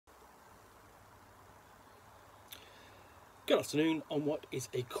Good afternoon on what is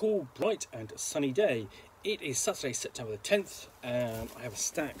a cool, bright and sunny day. It is Saturday, September the 10th, and I have a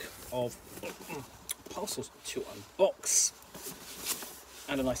stack of parcels to unbox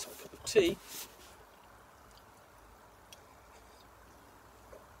and a nice hot cup of tea.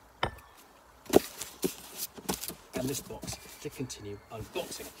 And this box to continue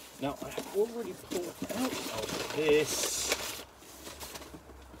unboxing. Now, I have already pulled out of this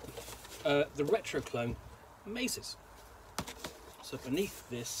the retroclone mazes. So beneath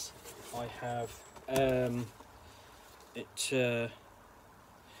this, I have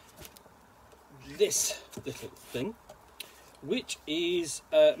this little thing, which is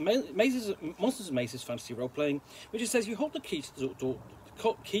Monsters Mazes Fantasy Roleplaying, which it says you hold the key to the door.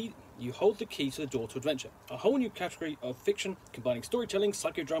 You hold the key to the door to adventure, a whole new category of fiction combining storytelling,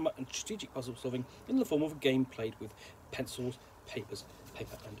 psychodrama, and strategic puzzle solving in the form of a game played with pencils, paper,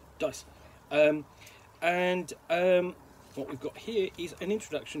 and dice. What we've got here is an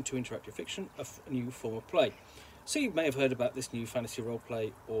introduction to interactive fiction, a new form of play. So you may have heard about this new fantasy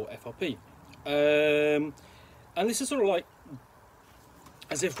roleplay or FRP. And this is sort of like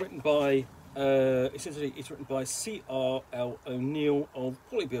as if written by, essentially it's written by C.R.L. O'Neill of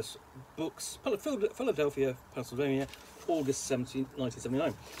Polybius Books, Philadelphia, Pennsylvania, August 17,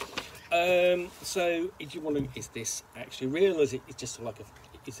 1979. So if you're wondering, is this actually real? Is it just sort of like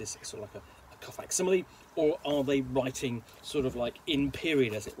is this sort of like a facsimile, or are they writing sort of like in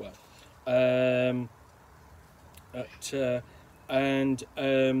period, as it were?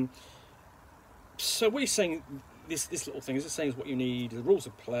 So what he's saying, this little thing is saying is what you need. The rules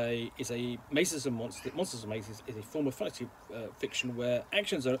of play is a Mazes and Monsters and Mazes is a form of fantasy fiction where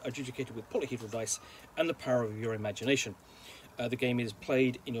actions are adjudicated with polyhedral dice and the power of your imagination. The game is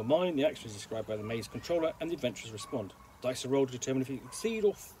played in your mind. The action is described by the maze controller, and the adventurers respond. Dice are rolled to determine if you succeed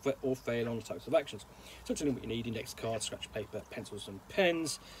or fail on the types of actions. So tell you what you need: index cards, scratch paper, pencils and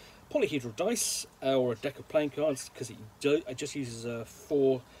pens, polyhedral dice, or a deck of playing cards, because it just uses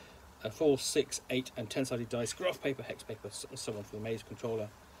 4, 6, 8 and 10-sided dice, graph paper, hex paper, and so on for the maze controller.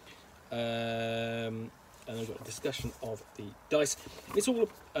 And we've got a discussion of the dice. It's all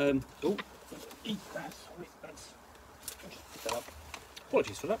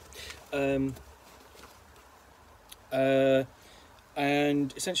apologies for that.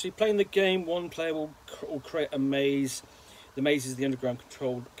 And essentially playing the game, one player will create a maze. The maze is the underground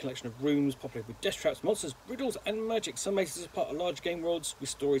controlled collection of rooms populated with death traps, monsters, riddles and magic. Some mazes are part of large game worlds with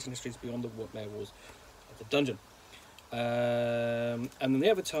stories and histories beyond the mere walls of the dungeon. And then the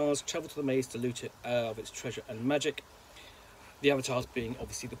avatars travel to the maze to loot it of its treasure and magic. The avatars being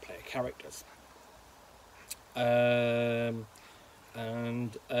obviously the player characters.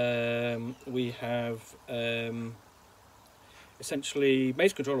 We have essentially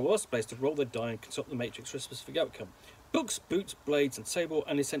maze controller will ask players to roll their die and consult the matrix for a specific outcome. Books, boots, blades and sable,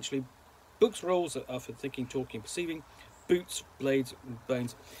 and essentially books rolls are for thinking, talking, perceiving. Boots, blades and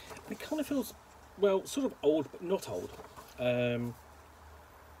bones. And it kind of feels, well, sort of old but not old.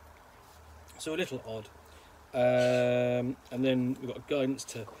 So a little odd. And then we've got guidance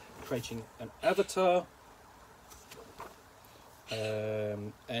to creating an avatar.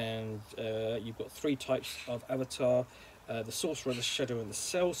 You've got 3 types of avatar: the sorcerer, the shadow, and the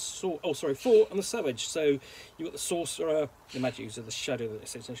four, and the savage. So you've got the sorcerer, the magic user, the shadow,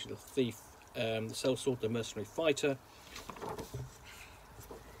 that's essentially the thief, the sellsword, the mercenary fighter.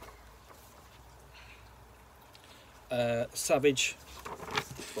 Savage,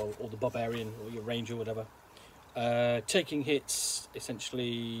 well, or the barbarian, or your ranger, whatever. Taking hits,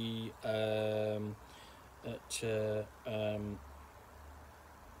 essentially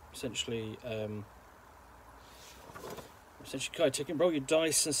essentially card taking, roll your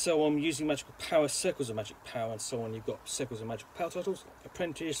dice and so on, using magical power, circles of magic power and so on. You've got circles of magical power titles: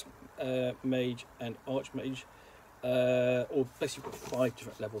 apprentice, mage and archmage, or basically you've got 5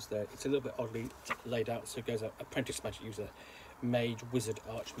 different levels there. It's a little bit oddly laid out, so it goes up: apprentice magic user, mage, wizard,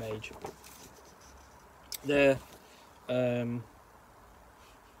 archmage. There,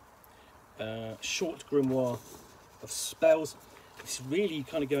 short grimoire of spells. It's really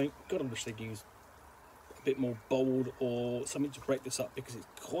kind of going, God, I wish they'd use a bit more bold or something to break this up, because it's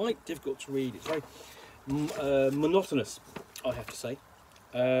quite difficult to read. It's very monotonous, I have to say.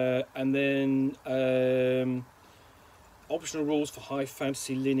 And then optional rules for high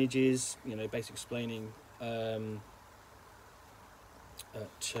fantasy lineages, basically explaining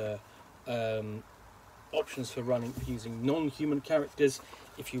options for using non-human characters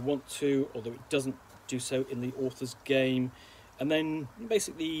if you want to, although it doesn't do so in the author's game. And then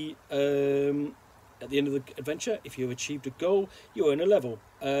basically At the end of the adventure, if you've achieved a goal, you earn a level.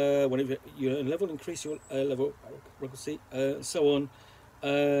 Whenever you earn a level, increase your level frequency, and so on.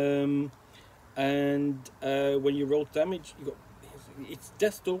 When you roll damage, you got it's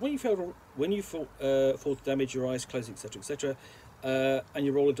death door. When you fall to damage, your eyes close, etc., etc. And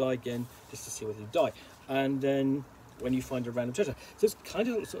you roll a die again just to see whether you die. And then when you find a random treasure, so it's kind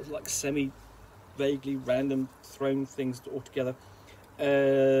of sort of like vaguely random thrown things all together.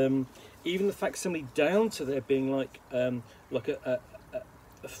 Even the facsimile down to there being like a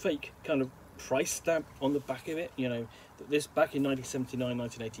fake kind of price stamp on the back of it. You know, that this back in 1979,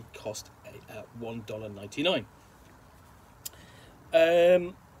 1980 cost $1.99.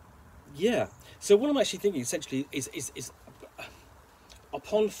 Yeah. So what I'm actually thinking essentially is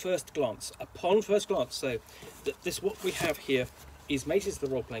upon first glance. So this what we have here is Mazes the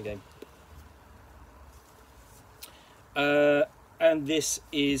role-playing game, and this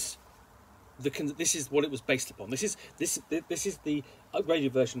is what it was based upon. This is the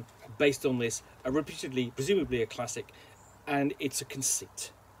upgraded version based on this, presumably a classic, and it's a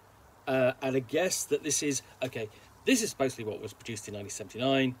conceit. And I guess that this is okay. This is supposedly what was produced in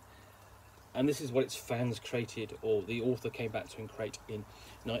 1979, and this is what its fans created, or the author came back to and create in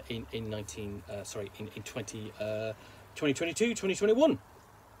 2022, 2021.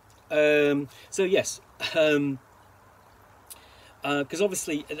 So yes. Because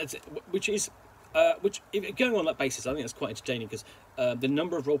obviously, going on that basis, I think that's quite entertaining, because the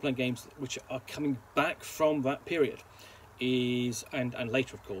number of role-playing games which are coming back from that period and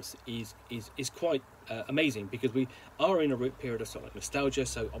later, of course, is quite amazing, because we are in a period of sort of like nostalgia.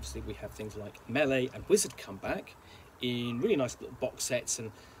 So obviously we have things like Melee and Wizard come back in really nice little box sets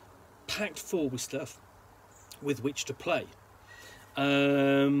and packed full with stuff with which to play.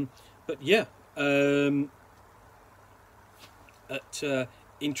 But yeah.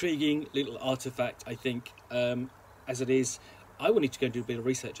 Intriguing little artifact, I think, as it is. I will need to go and do a bit of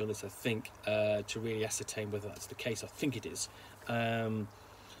research on this, I think, to really ascertain whether that's the case. I think it is.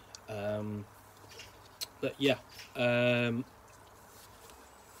 But yeah,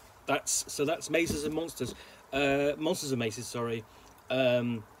 that's Mazes and Monsters. Monsters and Mazes, sorry.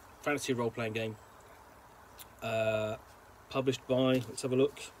 Fantasy role-playing game. Published by, let's have a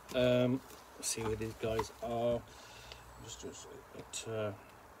look. Let's see who these guys are.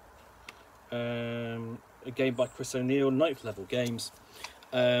 A game by Chris O'Neill, 9th Level Games.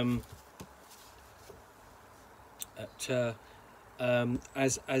 As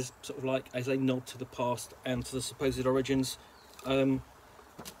sort of like as a nod to the past and to the supposed origins of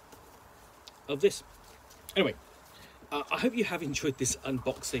this. Anyway, I hope you have enjoyed this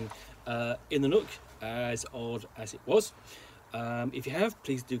unboxing in the Nook, as odd as it was. If you have,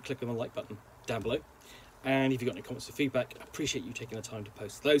 please do click on the like button down below. And if you've got any comments or feedback, I appreciate you taking the time to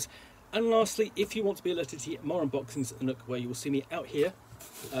post those. And lastly, if you want to be alerted to get more unboxings at the Nook, where you will see me out here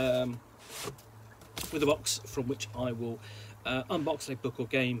with a box from which I will unbox a book or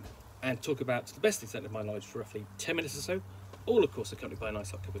game and talk about, to the best extent of my knowledge, for roughly 10 minutes or so, all of course accompanied by a nice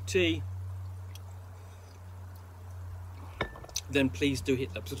hot cup of tea, then please do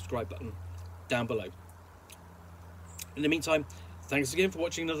hit that subscribe button down below. In the meantime, thanks again for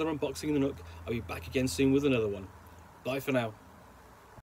watching another unboxing in the Nook. I'll be back again soon with another one. Bye for now.